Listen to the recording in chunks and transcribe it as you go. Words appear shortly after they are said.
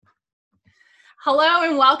Hello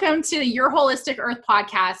and welcome to Your Holistic Earth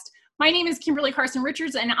podcast. My name is Kimberly Carson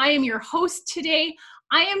Richards and I am your host today.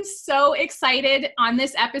 I am so excited on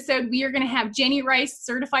this episode. We are going to have Jenny Rice,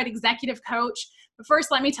 certified executive coach. But first,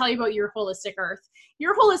 let me tell you about Your Holistic Earth.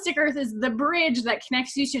 Your Holistic Earth is the bridge that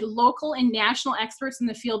connects you to local and national experts in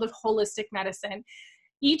the field of holistic medicine.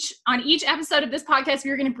 On each episode of this podcast, we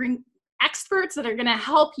are going to bring experts that are going to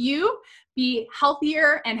help you be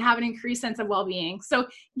healthier and have an increased sense of well-being. So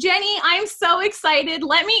Jenny, I'm so excited.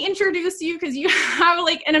 Let me introduce you because you have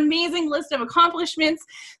like an amazing list of accomplishments.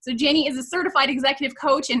 So Jenny is a certified executive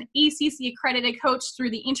coach and ACC accredited coach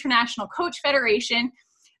through the International Coach Federation.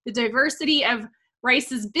 The diversity of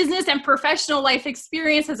Rice's business and professional life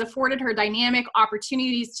experience has afforded her dynamic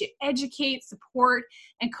opportunities to educate, support,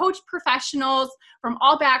 and coach professionals from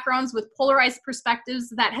all backgrounds with polarized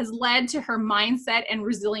perspectives that has led to her mindset and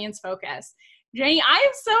resilience focus. Jenny, I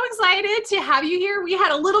am so excited to have you here. We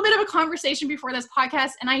had a little bit of a conversation before this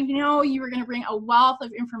podcast, and I know you were going to bring a wealth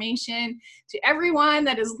of information to everyone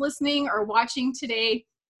that is listening or watching today.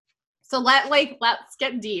 So let's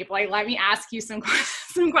get deep. Let me ask you some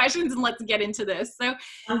questions and let's get into this. So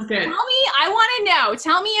sounds good.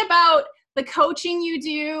 Tell me about the coaching you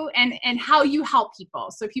do and how you help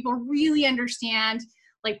people. So people really understand,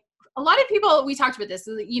 like a lot of people, we talked about this,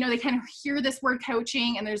 they kind of hear this word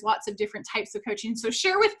coaching and there's lots of different types of coaching. So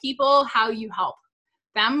share with people how you help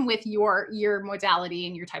them with your modality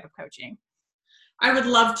and your type of coaching. I would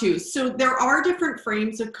love to. So there are different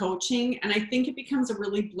frames of coaching, and I think it becomes a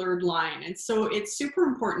really blurred line. And so it's super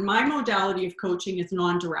important. My modality of coaching is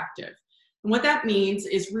non-directive. And what that means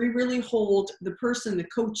is we really hold the person, the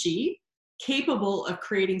coachee, capable of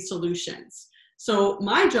creating solutions. So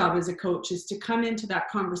my job as a coach is to come into that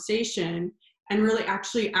conversation and really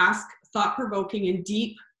actually ask thought-provoking and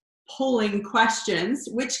deep pulling questions,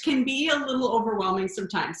 which can be a little overwhelming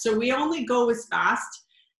sometimes. So we only go as fast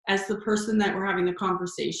as the person that we're having the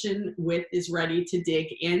conversation with is ready to dig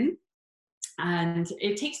in. And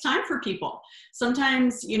it takes time for people.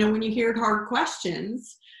 Sometimes, when you hear hard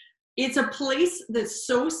questions, it's a place that's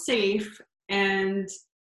so safe and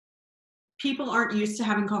people aren't used to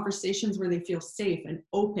having conversations where they feel safe and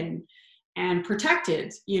open and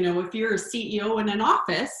protected. If you're a CEO in an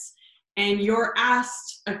office and you're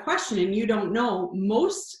asked a question and you don't know,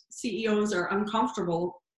 most CEOs are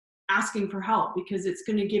uncomfortable asking for help because it's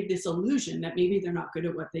going to give this illusion that maybe they're not good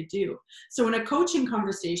at what they do. So in a coaching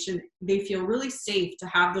conversation, they feel really safe to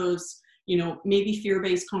have those, maybe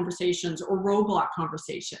fear-based conversations or roadblock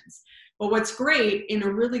conversations. But what's great in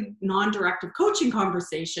a really non-directive coaching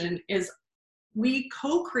conversation is we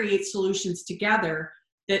co-create solutions together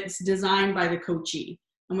that's designed by the coachee.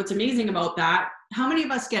 And what's amazing about that, how many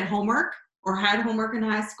of us get homework or had homework in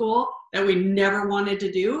high school that we never wanted to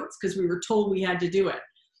do? It's because we were told we had to do it.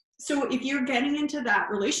 So if you're getting into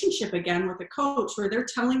that relationship again with a coach where they're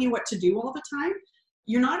telling you what to do all the time,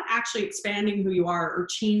 you're not actually expanding who you are or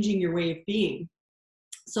changing your way of being.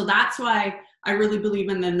 So that's why I really believe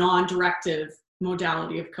in the non-directive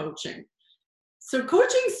modality of coaching. So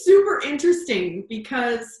coaching's super interesting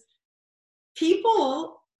because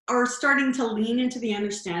people are starting to lean into the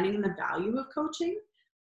understanding and the value of coaching.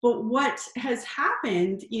 But what has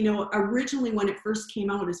happened, originally when it first came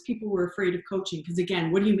out is people were afraid of coaching because, again,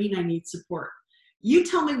 what do you mean I need support? You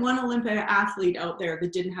tell me one Olympic athlete out there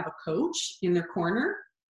that didn't have a coach in their corner,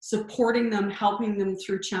 supporting them, helping them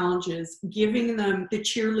through challenges, giving them the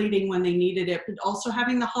cheerleading when they needed it, but also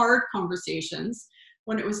having the hard conversations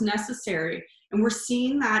when it was necessary. And we're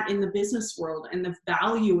seeing that in the business world and the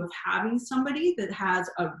value of having somebody that has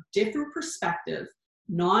a different perspective,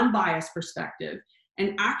 non-biased perspective,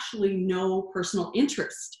 and actually no personal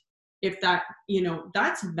interest. If that,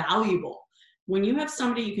 that's valuable. When you have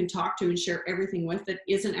somebody you can talk to and share everything with that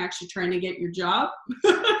isn't actually trying to get your job,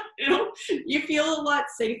 you feel a lot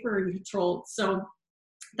safer and controlled. So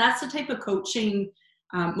that's the type of coaching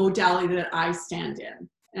modality that I stand in.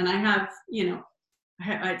 And I have,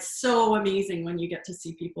 it's so amazing when you get to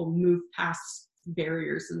see people move past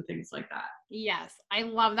barriers and things like that. Yes, I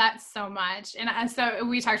love that so much. And so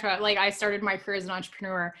we talked about, I started my career as an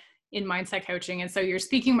entrepreneur in mindset coaching. And so you're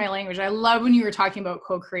speaking my language. I love when you were talking about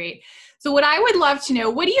co-create. So what I would love to know,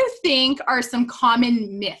 what do you think are some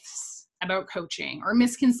common myths about coaching or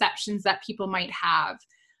misconceptions that people might have?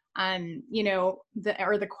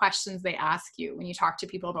 Or the questions they ask you when you talk to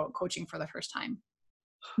people about coaching for the first time?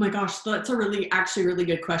 Oh my gosh, that's a really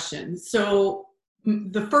good question. So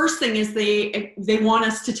the first thing is they want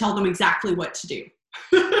us to tell them exactly what to do.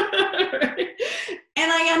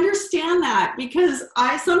 And I understand that because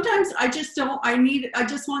I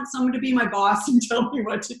just want someone to be my boss and tell me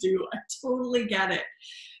what to do. I totally get it.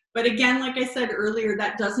 But again, like I said earlier,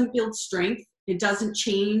 that doesn't build strength. It doesn't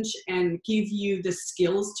change and give you the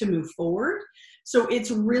skills to move forward. So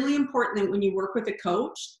it's really important that when you work with a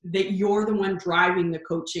coach, that you're the one driving the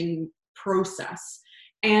coaching process.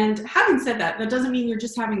 And having said that, that doesn't mean you're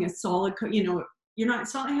just having a solid,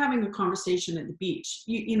 it's not having a conversation at the beach.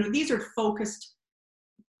 These are focused,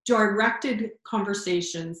 directed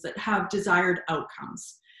conversations that have desired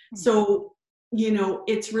outcomes. So,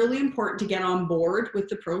 it's really important to get on board with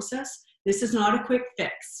the process. This is not a quick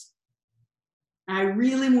fix. I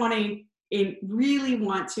really want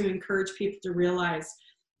to encourage people to realize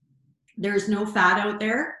there's no fad out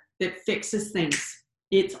there that fixes things.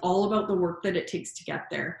 It's all about the work that it takes to get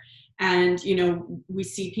there. And, we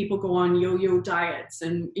see people go on yo-yo diets,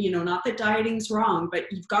 and, not that dieting's wrong, but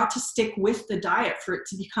you've got to stick with the diet for it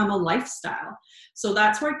to become a lifestyle. So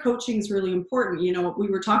that's why coaching is really important. We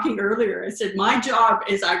were talking earlier, I said, my job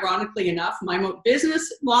is, ironically enough, my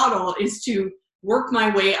business model is to work my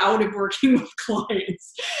way out of working with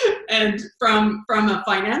clients. And from a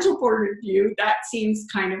financial point of view, that seems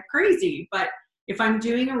kind of crazy. But if I'm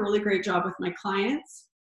doing a really great job with my clients,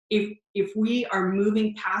 if we are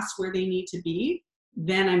moving past where they need to be,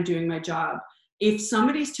 then I'm doing my job. If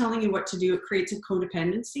somebody's telling you what to do, it creates a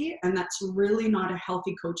codependency, and that's really not a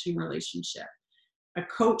healthy coaching relationship. A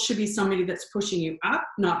coach should be somebody that's pushing you up,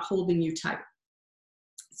 not holding you tight.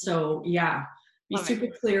 So yeah, be super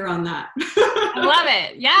clear on that. I love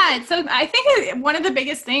it. Yeah. So I think one of the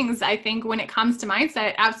biggest things, I think, when it comes to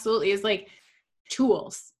mindset, absolutely, is like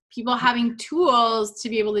tools. People having tools to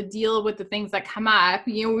be able to deal with the things that come up.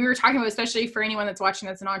 We were talking about, especially for anyone that's watching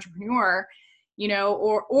that's an entrepreneur,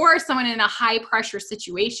 or someone in a high pressure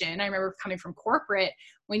situation. I remember coming from corporate,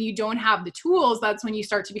 when you don't have the tools, that's when you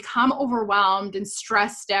start to become overwhelmed and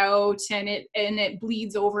stressed out, and it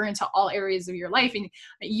bleeds over into all areas of your life. And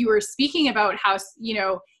you were speaking about how,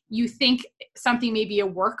 you think something may be a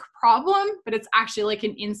work problem, but it's actually like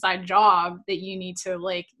an inside job that you need to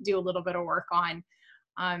like do a little bit of work on.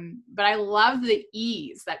 But I love the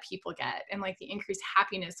ease that people get, and like the increased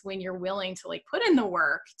happiness when you're willing to like put in the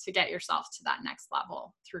work to get yourself to that next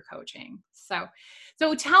level through coaching. So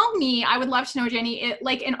tell me, I would love to know, Jenny,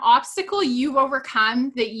 like an obstacle you've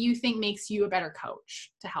overcome that you think makes you a better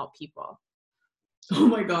coach to help people. Oh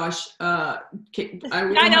my gosh. I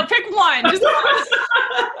know, pick one. Just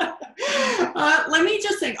let me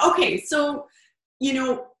just think. Okay. So,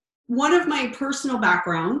 one of my personal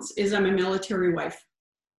backgrounds is I'm a military wife.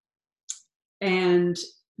 And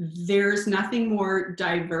there's nothing more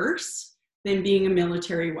diverse than being a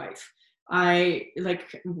military wife.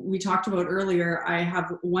 Like we talked about earlier, I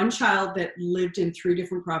have one child that lived in 3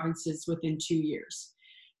 different provinces within 2 years.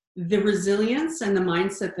 The resilience and the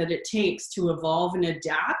mindset that it takes to evolve and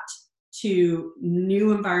adapt to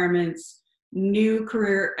new environments, new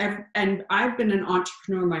career. And I've been an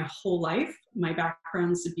entrepreneur my whole life. My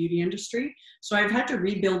background is the beauty industry. So I've had to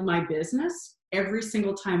rebuild my business every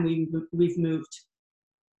single time we've moved.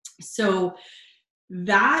 So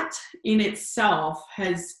that in itself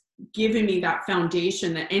has given me that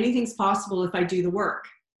foundation that anything's possible if I do the work,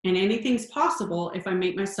 and anything's possible if I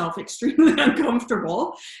make myself extremely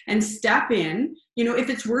uncomfortable and step in. If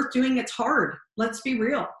it's worth doing, it's hard. Let's be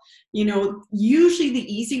real. Usually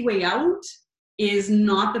the easy way out is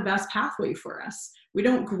not the best pathway for us. We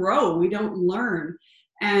don't grow, we don't learn.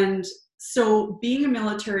 And so being a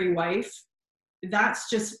military wife, that's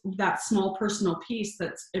just that small personal piece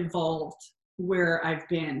that's evolved where I've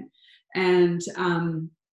been. And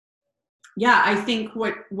I think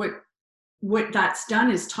what that's done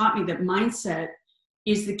is taught me that mindset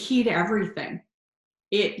is the key to everything.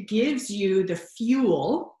 It gives you the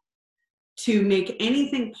fuel to make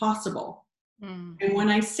anything possible. And when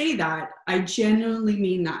I say that, I genuinely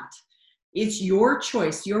mean that. It's your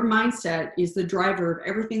choice. Your mindset is the driver of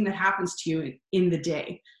everything that happens to you in the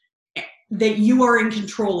day that you are in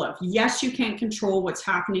control of. Yes, you can't control what's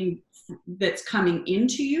happening that's coming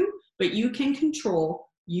into you, but you can control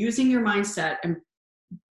using your mindset and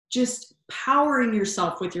just powering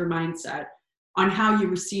yourself with your mindset on how you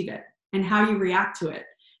receive it and how you react to it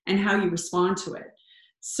and how you respond to it.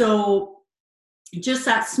 So just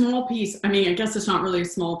that small piece, I guess it's not really a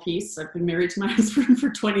small piece. I've been married to my husband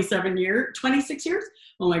for 26 years.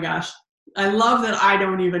 Oh my gosh. I love that I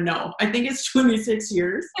don't even know. I think it's 26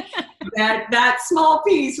 years. that small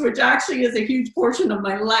piece, which actually is a huge portion of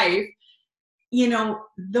my life,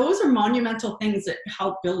 those are monumental things that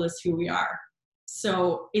help build us who we are.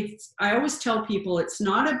 So I always tell people it's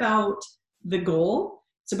not about the goal.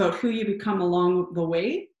 It's about who you become along the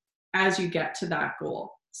way as you get to that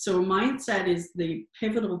goal. So mindset is the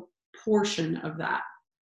pivotal portion of that.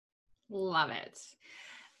 Love it.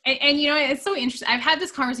 And you know, it's so interesting. I've had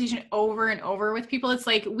this conversation over and over with people. It's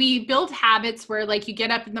like we build habits where like you get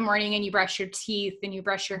up in the morning and you brush your teeth and you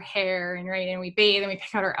brush your hair and right, and we bathe and we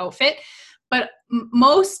pick out our outfit. But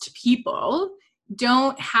most people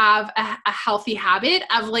don't have a healthy habit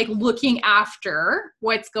of like looking after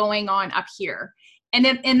what's going on up here.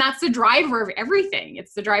 And that's the driver of everything.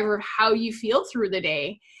 It's the driver of how you feel through the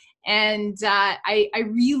day. And I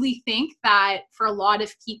really think that for a lot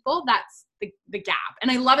of people, that's the gap. And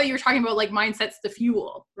I love that you're talking about like mindset's the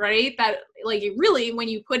fuel, right? That like it really, when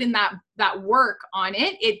you put in that work on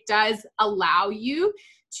it, it does allow you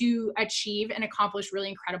to achieve and accomplish really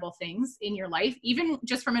incredible things in your life, even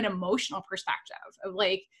just from an emotional perspective of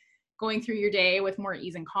like going through your day with more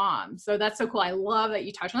ease and calm. So that's so cool. I love that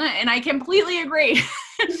you touched on that. And I completely agree.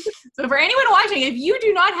 So for anyone watching, if you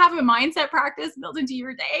do not have a mindset practice built into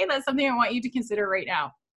your day, that's something I want you to consider right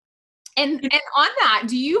now. And on that,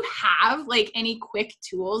 do you have like any quick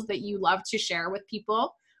tools that you love to share with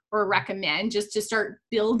people or recommend just to start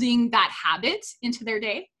building that habit into their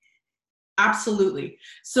day? Absolutely.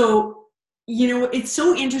 So, you know, it's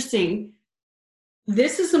so interesting.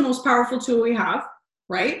 This is the most powerful tool we have,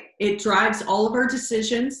 right? It drives all of our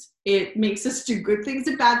decisions. It makes us do good things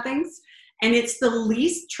and bad things. And it's the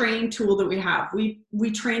least trained tool that we have.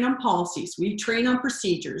 We train on policies, we train on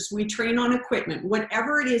procedures, we train on equipment,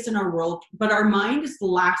 whatever it is in our world, but our mind is the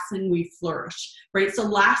last thing we flourish, right? It's the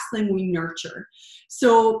last thing we nurture.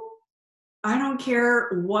 So I don't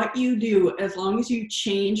care what you do as long as you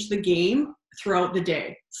change the game throughout the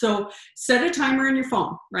day. So set a timer in your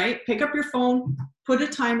phone, right? Pick up your phone, put a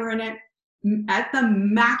timer in it. At the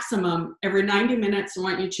maximum, every 90 minutes, I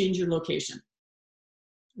want you to change your location.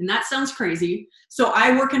 And that sounds crazy. So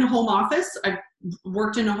I work in a home office. I've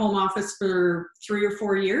worked in a home office for 3 or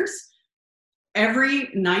 4 years. Every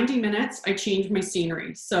 90 minutes, I change my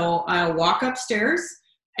scenery. So I'll walk upstairs,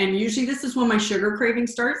 and usually this is when my sugar craving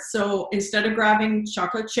starts. So instead of grabbing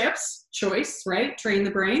chocolate chips, choice, right? Train the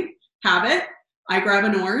brain, habit. I grab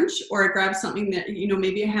an orange, or I grab something that, you know,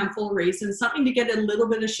 maybe a handful of raisins, something to get a little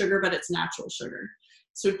bit of sugar, but it's natural sugar.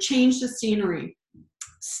 So change the scenery.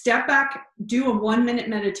 Step back, do a 1-minute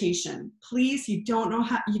meditation. Please, you don't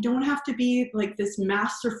have to be like this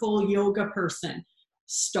masterful yoga person.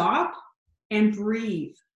 Stop and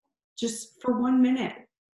breathe just for 1 minute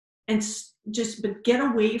and but get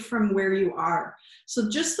away from where you are. So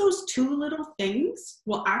just those 2 little things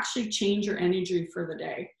will actually change your energy for the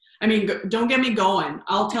day. I mean, don't get me going.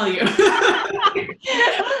 I'll tell you. Okay,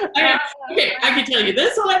 I can tell you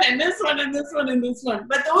this one and this one and this one and this one.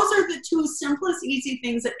 But those are the 2 simplest, easy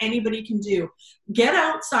things that anybody can do. Get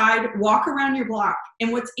outside, walk around your block.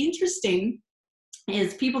 And what's interesting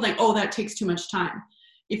is people think, oh, that takes too much time.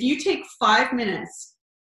 If you take 5 minutes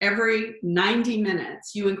every 90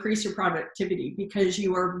 minutes, you increase your productivity because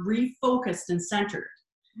you are refocused and centered.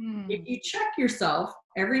 If you check yourself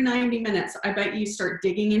every 90 minutes, I bet you start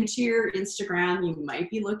digging into your Instagram. You might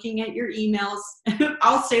be looking at your emails.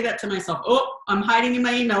 I'll say that to myself. Oh, I'm hiding in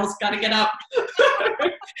my emails. Got to get up.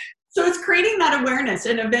 So it's creating that awareness.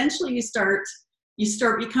 And eventually you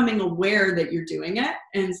start becoming aware that you're doing it.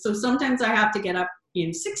 And so sometimes I have to get up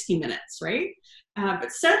in 60 minutes, right? But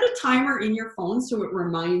set a timer in your phone so it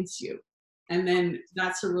reminds you. And then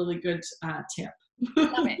that's a really good tip.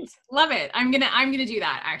 Love it. I'm gonna do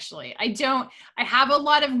that. Actually, I have a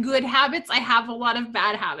lot of good habits. I have a lot of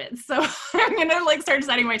bad habits. So I'm gonna like start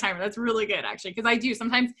setting my timer. That's really good, actually, because I do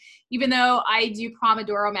sometimes, even though I do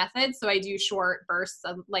Pomodoro method, so I do short bursts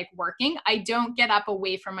of like working, I don't get up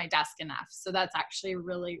away from my desk enough. So that's actually a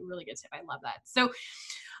really, really good tip. I love that. So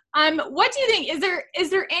what do you think? Is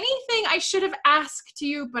there anything I should have asked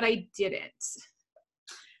you, but I didn't?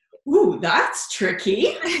 Ooh, that's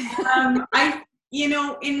tricky. You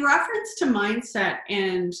know, in reference to mindset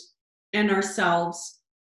and ourselves,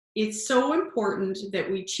 it's so important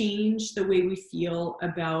that we change the way we feel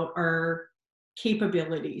about our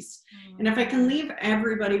capabilities. And if I can leave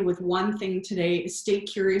everybody with one thing today, is stay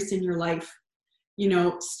curious in your life. You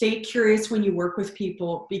know, stay curious when you work with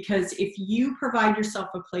people, because if you provide yourself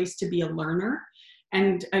a place to be a learner,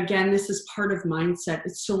 and again, this is part of mindset,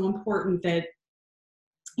 it's so important that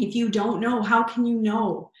if you don't know, how can you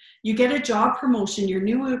know? You get a job promotion, you're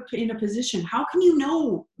new in a position. How can you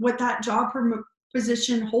know what that job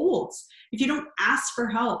position holds if you don't ask for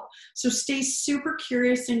help? So stay super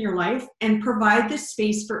curious in your life and provide the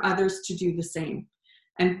space for others to do the same.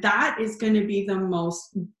 And that is going to be the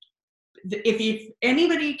most, if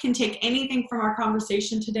anybody can take anything from our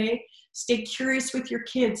conversation today, stay curious with your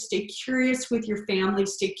kids, stay curious with your family,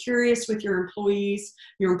 stay curious with your employees,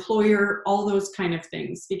 your employer, all those kind of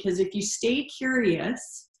things. Because if you stay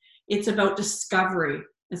curious, it's about discovery.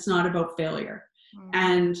 It's not about failure.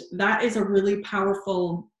 And that is a really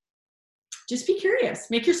powerful, just be curious.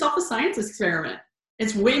 Make yourself a science experiment.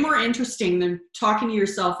 It's way more interesting than talking to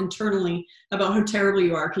yourself internally about how terrible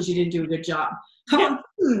you are because you didn't do a good job. How about,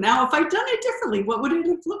 now if I'd done it differently, what would it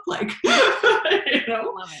have looked like? You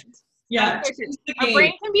know? Love it. Yeah. Our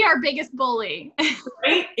brain can be our biggest bully.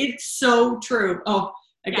 Right? It's so true. Oh,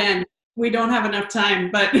 again, we don't have enough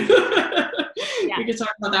time, but we could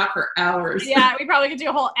talk about that for hours. Yeah, we probably could do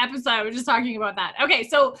a whole episode just talking about that. Okay,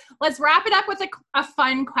 so let's wrap it up with a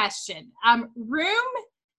fun question. Room,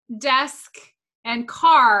 desk, and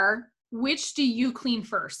car, which do you clean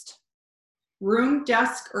first? Room,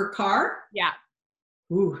 desk, or car? Yeah.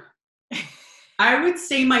 Ooh. I would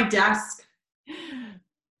say my desk.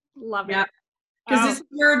 Love it. Yeah. Because this is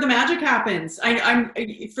where the magic happens. I'm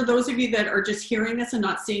for those of you that are just hearing this and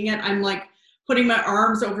not seeing it, I'm like putting my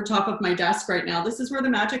arms over top of my desk right now. This is where the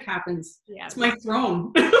magic happens. Yeah. It's my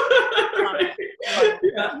throne. Love it.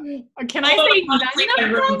 Yeah. Can I say none of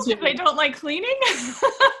them if I don't like cleaning?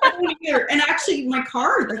 I don't either. And actually, my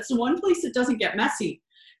car, that's the one place that doesn't get messy.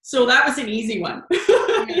 So that was an easy one. So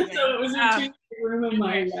it was in room of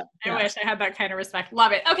mine. I wish I had that kind of respect.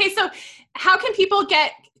 Love it. Okay, so how can people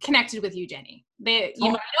get connected with you, Jenny? I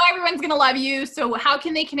know everyone's going to love you. So how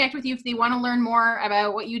can they connect with you if they want to learn more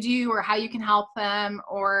about what you do or how you can help them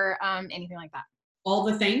or anything like that? All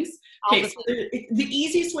the things. Okay, so the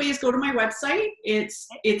easiest way is go to my website. It's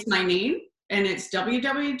my name, and it's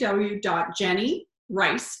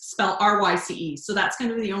www.jennyrice, spell RYCE. So that's going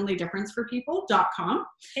to be the only difference for people, .com.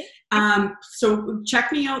 Okay. So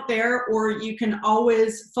check me out there, or you can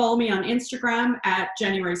always follow me on Instagram at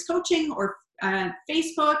Jenny Rice Coaching, or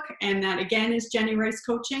Facebook, and that again is Jenny Rice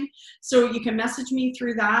Coaching. So you can message me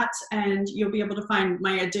through that, and you'll be able to find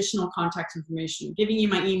my additional contact information. Giving you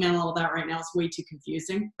my email and all that right now is way too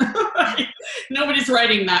confusing. Nobody's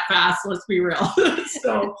writing that fast, let's be real.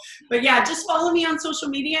 So, but yeah, just follow me on social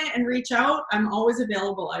media and reach out. I'm always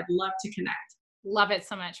available. I'd love to connect. Love it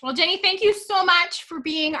so much. Well, Jenny, thank you so much for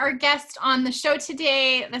being our guest on the show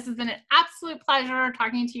today. This has been an absolute pleasure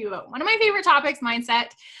talking to you about one of my favorite topics,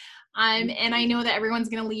 mindset. And I know that everyone's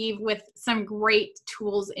going to leave with some great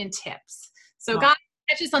tools and tips. So guys,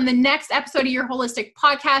 catch us on the next episode of Your Holistic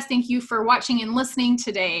Podcast. Thank you for watching and listening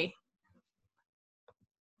today.